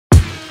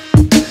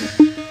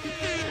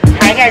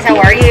guys, how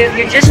are you? If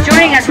you're just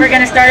joining us, we're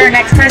going to start our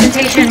next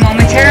presentation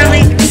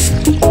momentarily.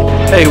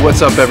 Hey,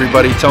 what's up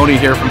everybody? Tony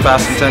here from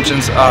Fast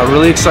Intentions.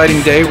 Really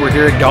exciting day. We're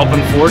here at Galpin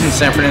Ford in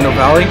San Fernando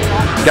Valley.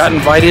 Got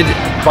invited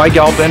by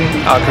Galpin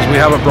because we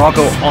have a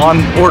Bronco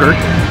on order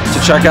to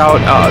check out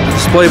the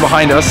display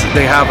behind us.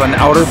 They have an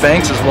Outer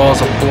Banks as well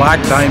as a Black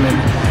Diamond.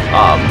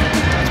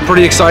 It's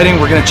pretty exciting.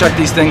 We're going to check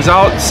these things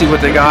out, see what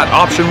they got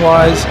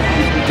option-wise.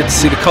 Get to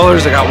see the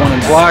colors. They got one in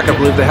black. I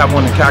believe they have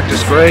one in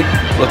cactus gray.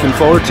 Looking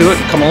forward to it.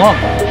 Come along.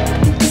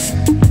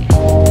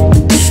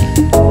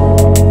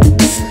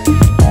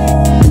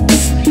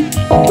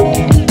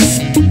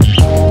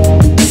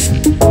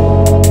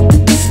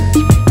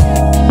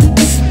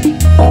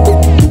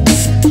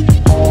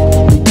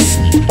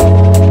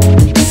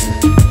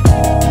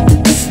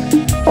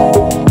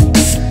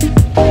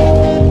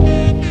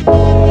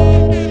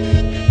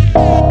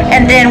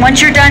 And then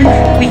once you're done,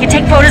 we can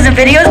take photos and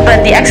videos,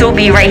 but the exit will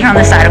be right here on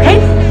the side, okay?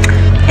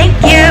 Thank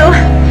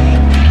you.